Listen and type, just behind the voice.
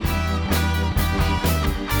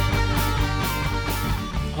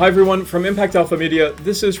Hi everyone, from Impact Alpha Media,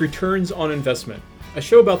 this is Returns on Investment, a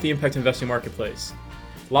show about the impact investing marketplace.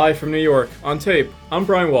 Live from New York, on tape, I'm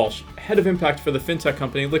Brian Walsh, head of impact for the fintech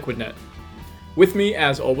company LiquidNet. With me,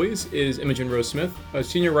 as always, is Imogen Rose Smith, a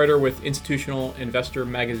senior writer with Institutional Investor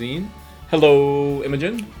magazine. Hello,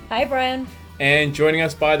 Imogen. Hi, Brian. And joining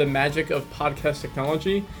us by the magic of podcast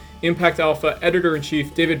technology, Impact Alpha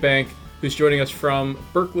editor-in-chief David Bank, who's joining us from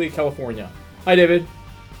Berkeley, California. Hi, David.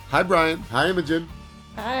 Hi, Brian. Hi, Imogen.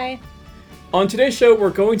 Hi. On today's show, we're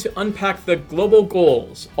going to unpack the global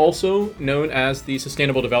goals, also known as the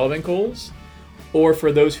Sustainable Development Goals, or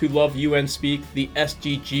for those who love UN speak, the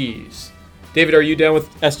SDGs. David, are you down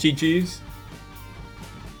with SDGs?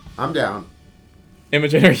 I'm down.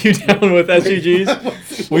 Imogen, are you down with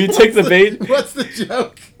SDGs? Will you take the bait? What's the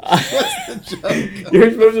joke? What's the joke?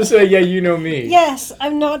 You're supposed to say, yeah, you know me. Yes,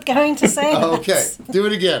 I'm not going to say that. Okay, do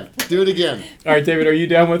it again. Do it again. All right, David, are you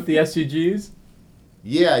down with the SDGs?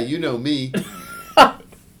 Yeah, you know me.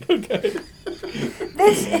 Okay.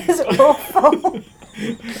 This is awful.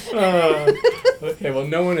 Okay, well,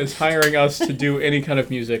 no one is hiring us to do any kind of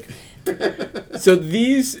music. So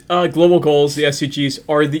these global goals, the SDGs,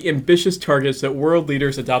 are the ambitious targets that world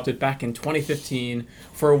leaders adopted back in 2015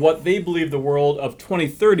 for what they believe the world of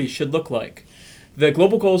 2030 should look like. The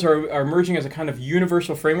global goals are emerging as a kind of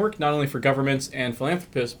universal framework, not only for governments and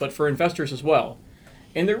philanthropists, but for investors as well.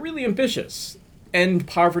 And they're really ambitious. End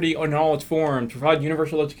poverty in all its forms, provide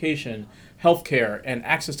universal education, healthcare, and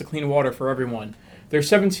access to clean water for everyone. There are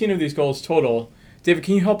 17 of these goals total. David,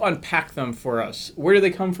 can you help unpack them for us? Where do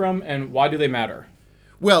they come from, and why do they matter?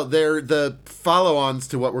 Well, they're the follow-ons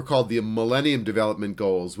to what were called the Millennium Development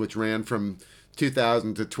Goals, which ran from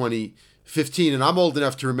 2000 to 2015. And I'm old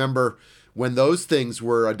enough to remember when those things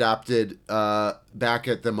were adopted back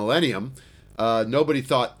at the Millennium. Nobody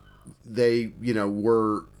thought they,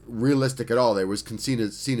 were realistic at all. They was seen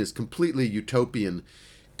as completely utopian.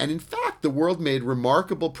 And in fact, the world made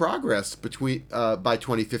remarkable progress by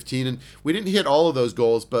 2015. And we didn't hit all of those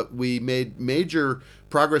goals, but we made major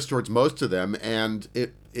progress towards most of them. And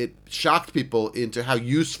it shocked people into how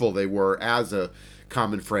useful they were as a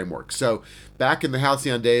common framework. So back in the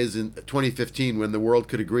halcyon days in 2015, when the world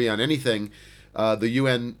could agree on anything, the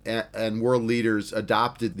UN and world leaders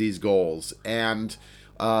adopted these goals. And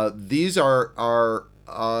these are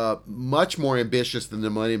much more ambitious than the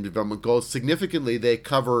Millennium Development Goals. Significantly, they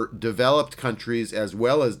cover developed countries as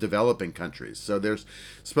well as developing countries. So they're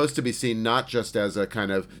supposed to be seen not just as a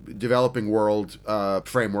kind of developing world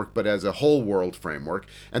framework, but as a whole world framework.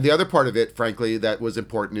 And the other part of it, frankly, that was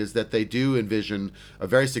important is that they do envision a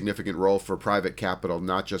very significant role for private capital,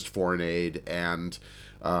 not just foreign aid and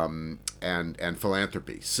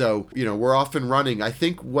philanthropy. So, we're often running. I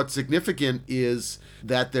think what's significant is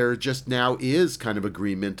that there just now is kind of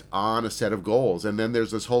agreement on a set of goals. And then there's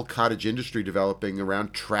this whole cottage industry developing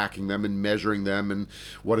around tracking them and measuring them and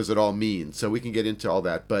what does it all mean. So we can get into all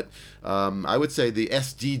that. But I would say the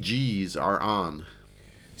SDGs are on.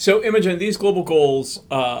 So, Imogen, these global goals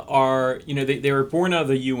are, they were born out of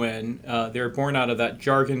the UN. They were born out of that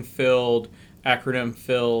jargon-filled,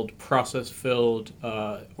 acronym-filled, process-filled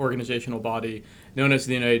organizational body known as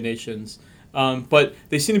the United Nations. But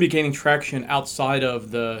they seem to be gaining traction outside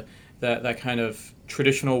of that kind of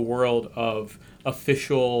traditional world of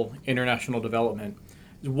official international development.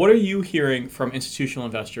 What are you hearing from institutional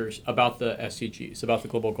investors about the SDGs, about the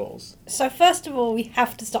global goals? So first of all, we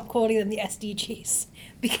have to stop calling them the SDGs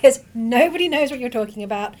because nobody knows what you're talking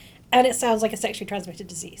about and it sounds like a sexually transmitted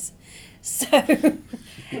disease. So,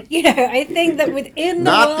 I think that within the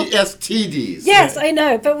Not world... the STDs. Yes, I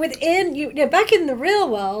know. But within, back in the real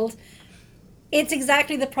world, it's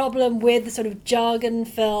exactly the problem with the sort of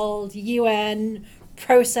jargon-filled UN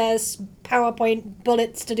process, PowerPoint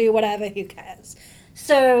bullets to do whatever, who cares?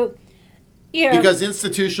 So, Because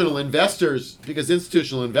institutional investors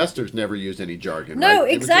never use any jargon. No,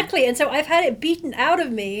 right? exactly. And so I've had it beaten out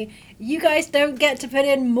of me. You guys don't get to put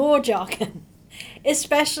in more jargon.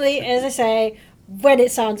 Especially, as I say, when it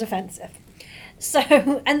sounds offensive. So,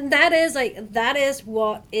 and that is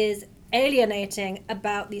what is alienating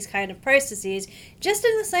about these kind of processes, just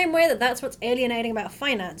in the same way that that's what's alienating about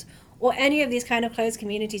finance or any of these kind of closed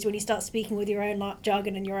communities when you start speaking with your own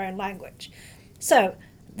jargon and your own language. So,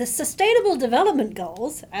 the Sustainable Development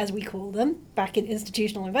Goals, as we call them back in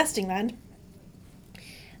institutional investing land,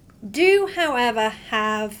 do, however,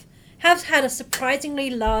 have had a surprisingly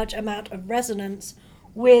large amount of resonance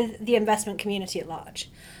with the investment community at large.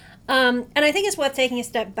 And I think it's worth taking a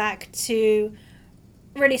step back to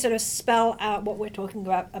really sort of spell out what we're talking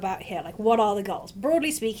about here. Like, what are the goals? Broadly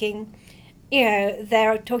speaking,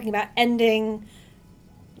 they're talking about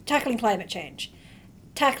tackling climate change,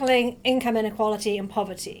 tackling income inequality and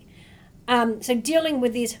poverty. So dealing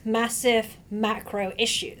with these massive macro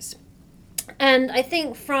issues. And I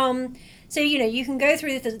think you can go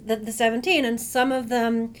through the 17, and some of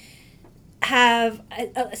them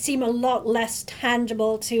seem a lot less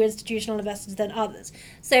tangible to institutional investors than others.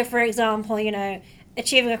 So, for example,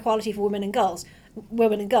 achieving equality for women and girls,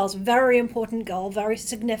 very important goal, very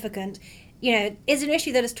significant, is an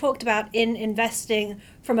issue that is talked about in investing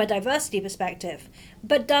from a diversity perspective,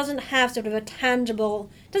 but doesn't have much of a tangible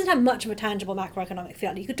macroeconomic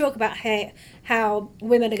field. You could talk about how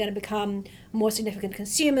women are going to become more significant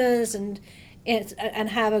consumers and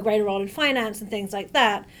have a greater role in finance and things like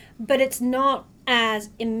that, but it's not as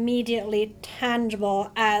immediately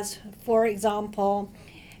tangible as, for example,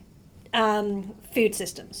 food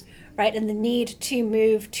systems, right? And the need to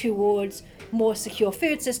move towards more secure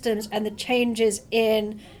food systems and the changes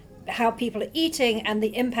in how people are eating and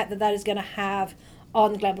the impact that is going to have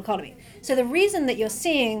on the global economy. So the reason that you're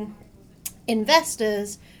seeing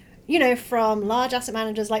investors, from large asset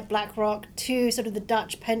managers like BlackRock to sort of the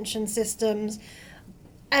Dutch pension systems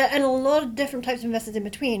and a lot of different types of investors in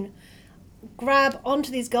between, grab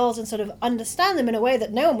onto these goals and sort of understand them in a way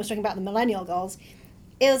that no one was talking about the millennial goals,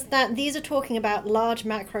 is that these are talking about large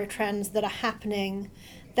macro trends that are happening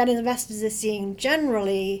that investors are seeing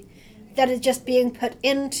generally, that is just being put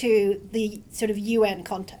into the sort of UN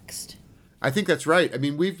context. I think that's right. I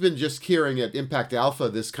mean, we've been just hearing at Impact Alpha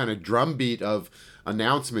this kind of drumbeat of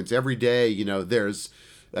announcements every day. There's,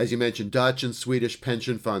 as you mentioned, Dutch and Swedish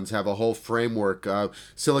pension funds have a whole framework.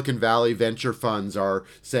 Silicon Valley venture funds are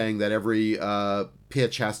saying that every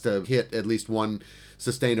pitch has to hit at least one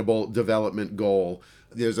sustainable development goal.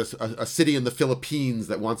 There's a city in the Philippines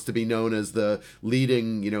that wants to be known as the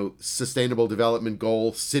leading, sustainable development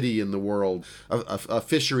goal city in the world. A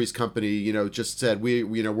fisheries company, just said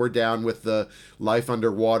we're down with the life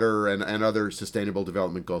underwater and other sustainable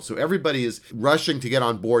development goals. So everybody is rushing to get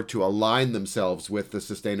on board to align themselves with the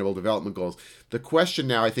sustainable development goals. The question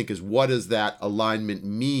now, I think, is what does that alignment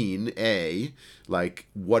mean? A, like,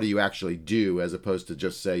 what do you actually do as opposed to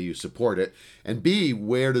just say you support it? And B,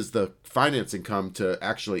 where does the financing come to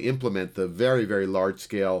actually implement the very, very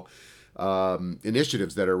large-scale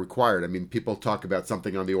initiatives that are required? I mean, people talk about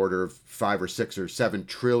something on the order of $5 or $6 or $7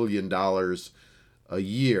 trillion a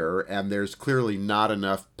year, and there's clearly not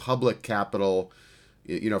enough public capital,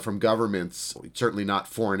 from governments, certainly not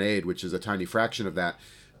foreign aid, which is a tiny fraction of that,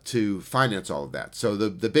 to finance all of that. So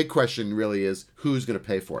the big question really is who's going to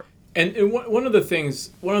pay for it? And one of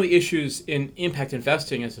the issues in impact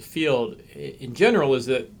investing as a field in general is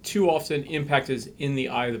that too often impact is in the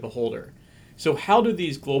eye of the beholder. So how do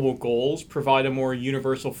these global goals provide a more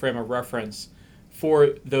universal frame of reference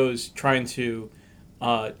for those trying to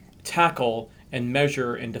tackle and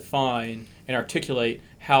measure and define and articulate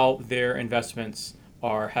how their investments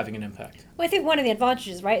are having an impact? Well, I think one of the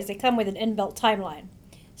advantages, right, is they come with an inbuilt timeline.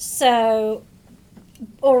 So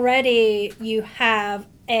already you have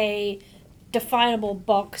a definable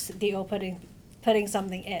box that you're putting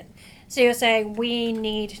something in. So you're saying we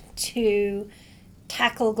need to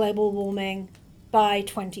tackle global warming by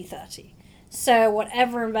 2030. So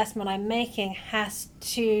whatever investment I'm making has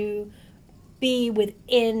to be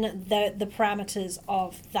within the parameters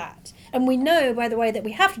of that. And we know, by the way, that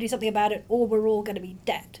we have to do something about it or we're all going to be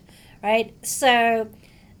dead, right? So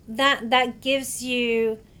that gives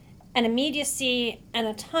you an immediacy and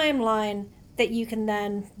a timeline that you can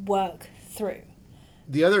then work through.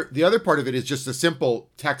 The other part of it is just a simple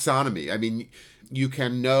taxonomy. I mean, you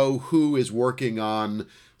can know who is working on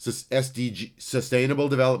SDG, Sustainable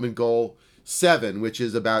Development Goal 7, which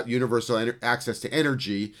is about universal access to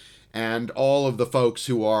energy, and all of the folks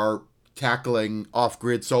who are tackling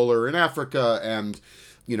off-grid solar in Africa and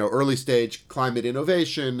early stage climate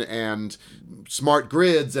innovation and smart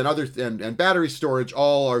grids and and battery storage,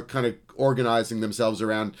 all are kind of organizing themselves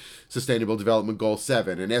around Sustainable Development Goal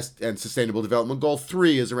 7. And Sustainable Development Goal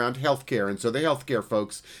 3 is around healthcare. And so the healthcare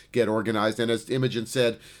folks get organized. And as Imogen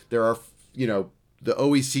said, there are, the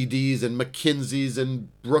OECDs and McKinsey's and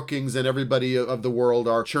Brookings and everybody of the world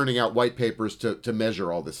are churning out white papers to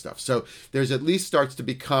measure all this stuff. So there's at least starts to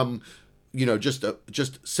become just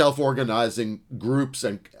self-organizing groups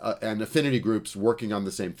and affinity groups working on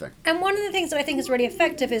the same thing. And one of the things that I think is really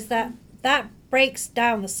effective is that breaks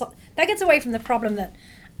down that gets away from the problem that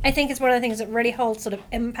I think is one of the things that really holds sort of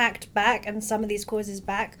impact back and some of these causes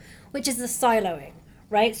back, which is the siloing,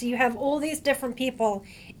 right? So you have all these different people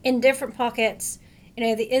in different pockets,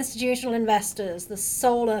 the institutional investors, the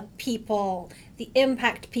solar people, the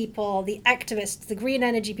impact people, the activists, the green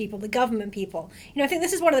energy people, the government people. I think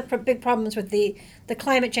this is one of the big problems with the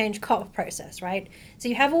climate change COP process, right? So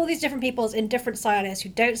you have all these different peoples in different silos who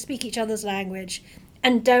don't speak each other's language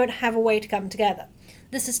and don't have a way to come together.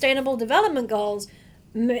 The Sustainable Development Goals,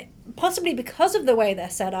 possibly because of the way they're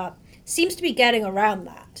set up, seems to be getting around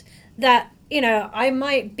that. That, I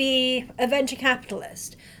might be a venture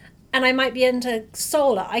capitalist and I might be into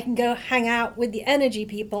solar. I can go hang out with the energy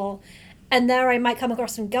people, and there I might come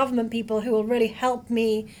across some government people who will really help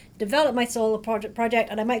me develop my solar project,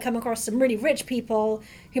 and I might come across some really rich people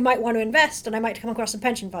who might want to invest, and I might come across some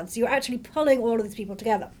pension funds. So you're actually pulling all of these people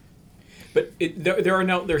together. But there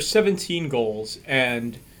are 17 goals,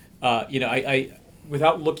 and I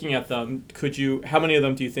without looking at them, how many of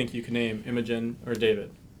them do you think you can name, Imogen or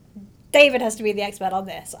David? David has to be the expert on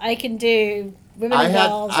this. I can do women and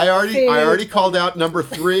girls. I already called out number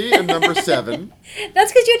 3 and number 7.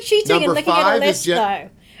 That's because you're cheating Number and looking at a list, though.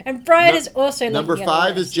 And Brian is also looking number at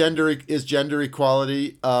 5 a list. is gender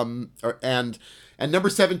equality, and number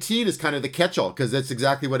 17 is kind of the catch-all, because that's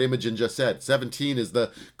exactly what Imogen just said. 17 is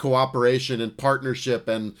the cooperation and partnership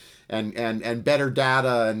and better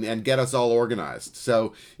data and get us all organized.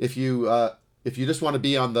 So if you just want to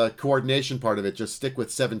be on the coordination part of it, just stick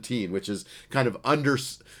with 17, which is kind of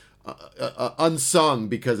unsung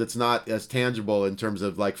because it's not as tangible in terms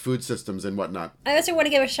of like food systems and whatnot. I also want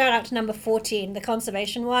to give a shout out to number 14, the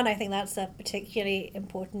conservation one. I think that's a particularly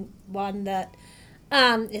important one that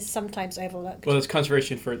is sometimes overlooked. Well, it's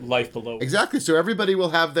conservation for life below. Exactly. So everybody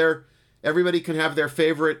can have their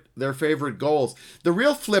favorite goals. The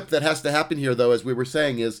real flip that has to happen here, though, as we were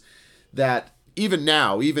saying, is that even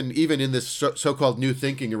now, even in this so-called new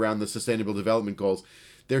thinking around the Sustainable Development Goals,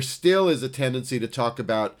 there still is a tendency to talk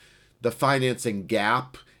about the financing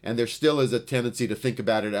gap, and there still is a tendency to think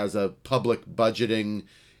about it as a public budgeting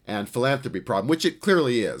and philanthropy problem, which it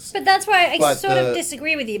clearly is. But that's why I sort of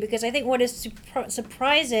disagree with you, because I think what is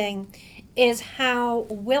surprising is how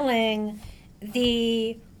willing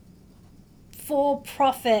the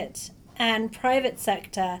for-profit and private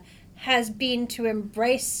sector has been to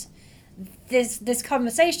embrace this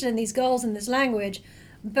conversation and these goals and this language,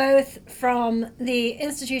 both from the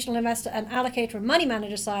institutional investor and allocator and money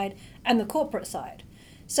manager side and the corporate side.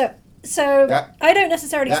 So I don't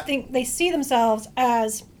necessarily think they see themselves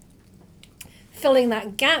as filling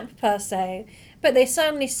that gap per se, but they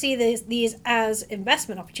certainly see these as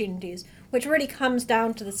investment opportunities, which really comes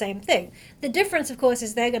down to the same thing. The difference, of course,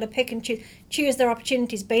 is they're going to pick and choose their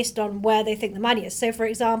opportunities based on where they think the money is. So, for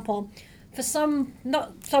example, for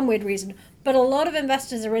not some weird reason, but a lot of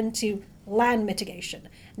investors are into land mitigation.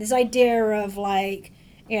 This idea of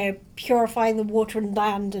purifying the water and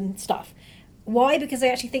land and stuff. Why? Because they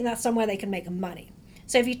actually think that's somewhere they can make money.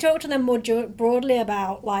 So if you talk to them more broadly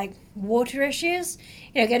about water issues,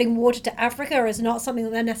 getting water to Africa is not something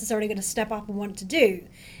that they're necessarily going to step up and want to do.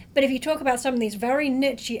 But if you talk about some of these very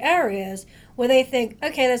niche areas where they think,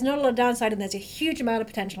 okay, there's not a lot of downside and there's a huge amount of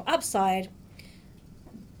potential upside,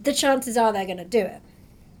 the chances are they're going to do it.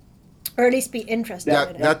 Or at least be interested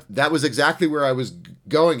in it. That was exactly where I was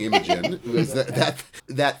going, Imogen. Was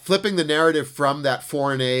that flipping the narrative from that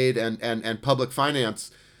foreign aid and public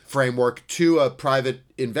finance framework to a private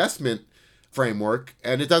investment framework.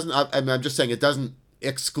 And it doesn't, I'm just saying it doesn't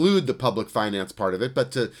exclude the public finance part of it,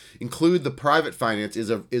 but to include the private finance is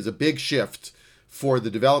a big shift for the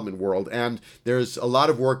development world. And there's a lot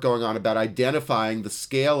of work going on about identifying the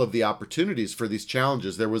scale of the opportunities for these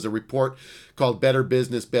challenges. There was a report called Better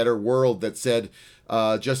Business, Better World that said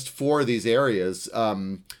just 4 of these areas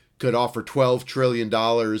could offer $12 trillion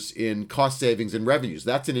in cost savings and revenues.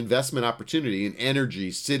 That's an investment opportunity in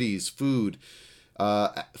energy, cities, food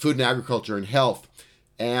and agriculture, and health.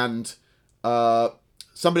 And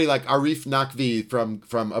somebody like Arif Naqvi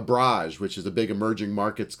from Abraj, which is a big emerging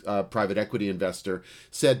markets private equity investor,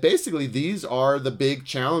 said basically these are the big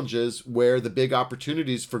challenges where the big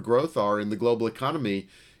opportunities for growth are in the global economy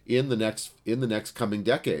in the next coming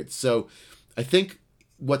decades. So I think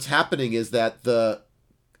what's happening is that the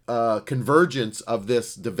convergence of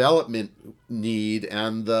this development need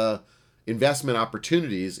and the investment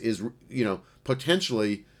opportunities is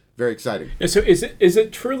potentially very exciting. And so is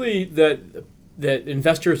it truly that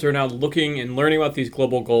investors are now looking and learning about these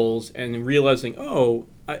global goals and realizing,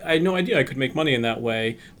 I had no idea I could make money in that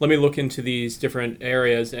way. Let me look into these different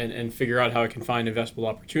areas and figure out how I can find investable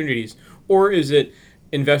opportunities? Or is it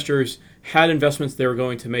investors had investments they were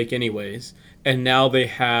going to make anyways, and now they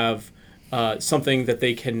have something that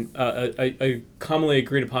they can, a commonly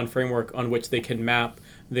agreed upon framework on which they can map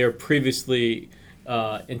their previously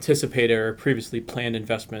anticipated or previously planned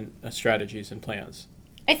investment strategies and plans?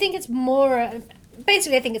 I think it's more.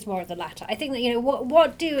 Basically, I think it's more of the latter. I think that,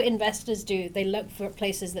 what do investors do? They look for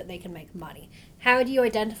places that they can make money. How do you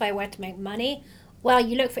identify where to make money? Well,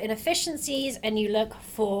 you look for inefficiencies and you look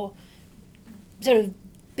for sort of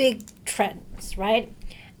big trends, right?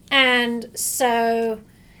 And so,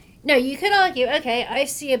 no, you could argue, okay, I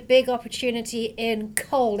see a big opportunity in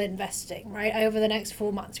coal investing, right, over the next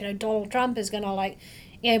 4 months. Donald Trump is going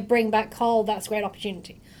to, bring back coal. That's a great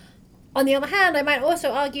opportunity. On the other hand, I might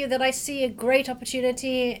also argue that I see a great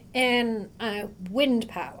opportunity in wind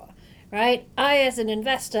power, right? I, as an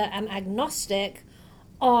investor, am agnostic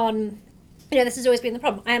on, this has always been the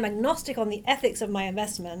problem. I am agnostic on the ethics of my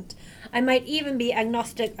investment. I might even be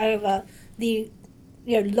agnostic over the,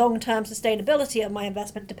 long-term sustainability of my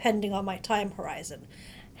investment depending on my time horizon.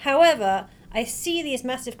 However, I see these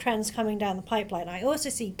massive trends coming down the pipeline. I also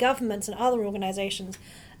see governments and other organizations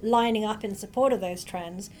lining up in support of those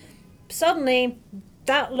trends. Suddenly,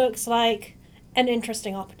 that looks like an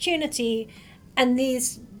interesting opportunity, and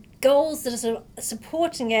these goals that are sort of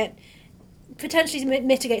supporting it potentially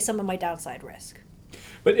mitigate some of my downside risk.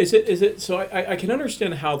 But is it so I can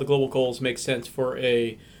understand how the global goals make sense for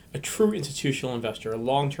a true institutional investor, a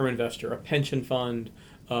long-term investor, a pension fund,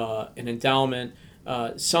 an endowment,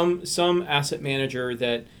 some asset manager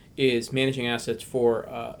that is managing assets for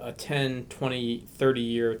a 10, 20,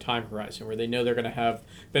 30-year time horizon where they know they're going to have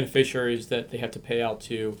beneficiaries that they have to pay out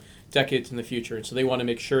to decades in the future. And so they want to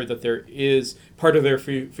make sure that there is part of their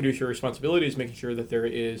fiduciary responsibility is making sure that there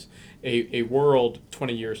is a world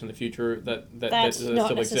 20 years in the future that That's still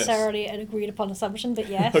not exists. necessarily an agreed upon assumption, but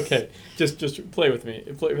yes. Okay, just play with me.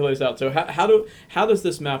 Play this out. So how does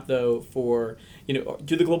this map though for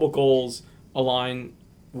do the global goals align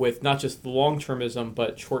with not just the long-termism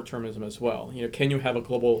but short-termism as well? Can you have a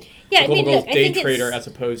global goals day trader as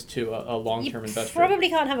opposed to a long-term investor? You probably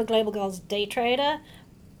can't have a global goals day trader,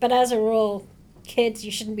 but as a rule, kids,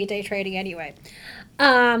 you shouldn't be day trading anyway.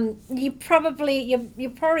 You're probably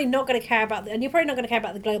not going to care about and you're probably not going to care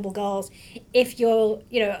about the global goals if you're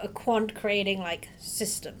a quant creating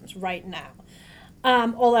systems right now.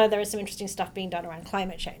 Although there is some interesting stuff being done around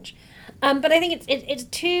climate change. But I think it's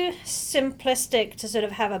too simplistic to sort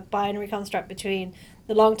of have a binary construct between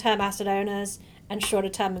the long-term asset owners and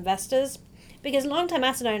shorter-term investors, because long-term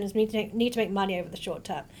asset owners need to make money over the short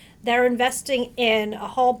term. They're investing in a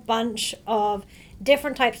whole bunch of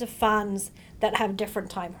different types of funds that have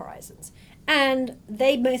different time horizons, and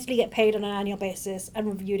they mostly get paid on an annual basis and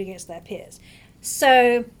reviewed against their peers.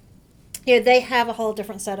 So, they have a whole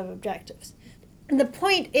different set of objectives. And the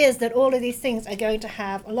point is that a lot of these things are going to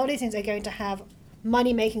have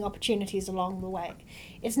money-making opportunities along the way.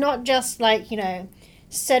 It's not just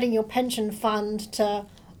setting your pension fund to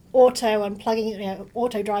auto and plugging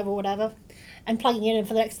auto drive or whatever, and plugging it in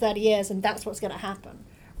for the next 30 years, and that's what's going to happen,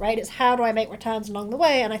 right? It's how do I make returns along the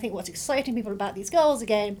way? And I think what's exciting people about these goals,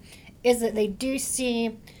 again, is that they do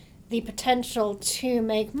see the potential to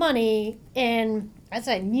make money in, I'd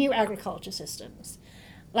say, new agriculture systems,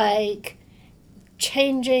 like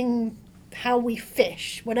changing how we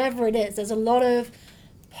fish, whatever it is. There's a lot of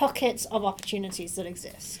pockets of opportunities that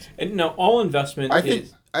exist. And now all investment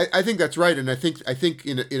is... I think that's right, and I think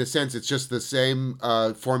in a sense it's just the same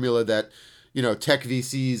formula that tech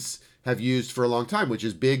VCs have used for a long time, which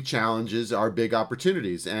is big challenges are big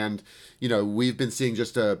opportunities, and we've been seeing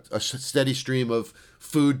just a steady stream of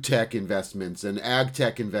food tech investments and ag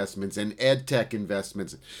tech investments and ed tech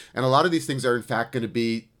investments, and a lot of these things are in fact going to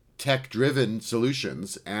be tech-driven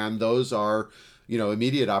solutions, and those are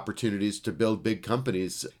immediate opportunities to build big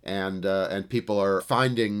companies, and people are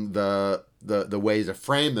finding the ways to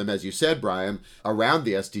frame them, as you said, Brian, around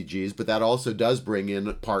the SDGs, but that also does bring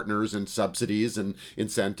in partners and subsidies and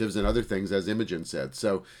incentives and other things, as Imogen said.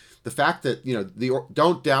 So the fact that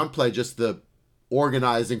don't downplay just the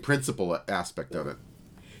organizing principle aspect of it.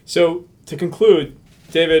 So to conclude,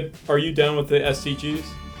 David, are you down with the SDGs?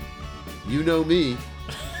 You know me.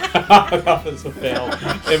 That was a fail.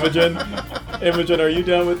 Imogen, are you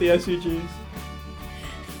down with the SDGs?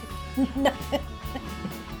 No.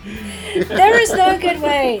 There is no good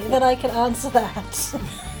way that I can answer that.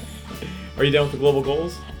 Are you down with the global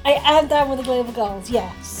goals? I am down with the global goals,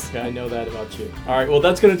 yes. Okay, I know that about you. All right, well,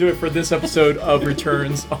 that's going to do it for this episode of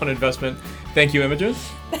Returns on Investment. Thank you, Imogen.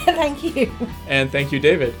 Thank you. And thank you,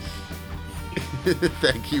 David.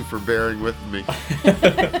 Thank you for bearing with me.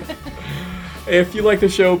 If you like the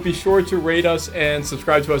show, be sure to rate us and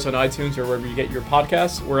subscribe to us on iTunes or wherever you get your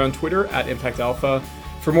podcasts. We're on Twitter at Impact Alpha.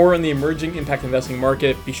 For more on the emerging impact investing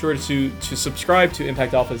market, be sure to subscribe to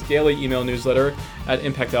Impact Alpha's daily email newsletter at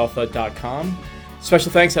impactalpha.com.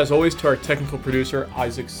 Special thanks, as always, to our technical producer,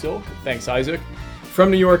 Isaac Silk. Thanks, Isaac. From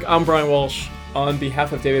New York, I'm Brian Walsh. On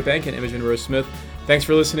behalf of David Bank and Imogen Rose Smith, thanks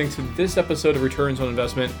for listening to this episode of Returns on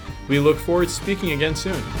Investment. We look forward to speaking again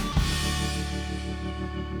soon.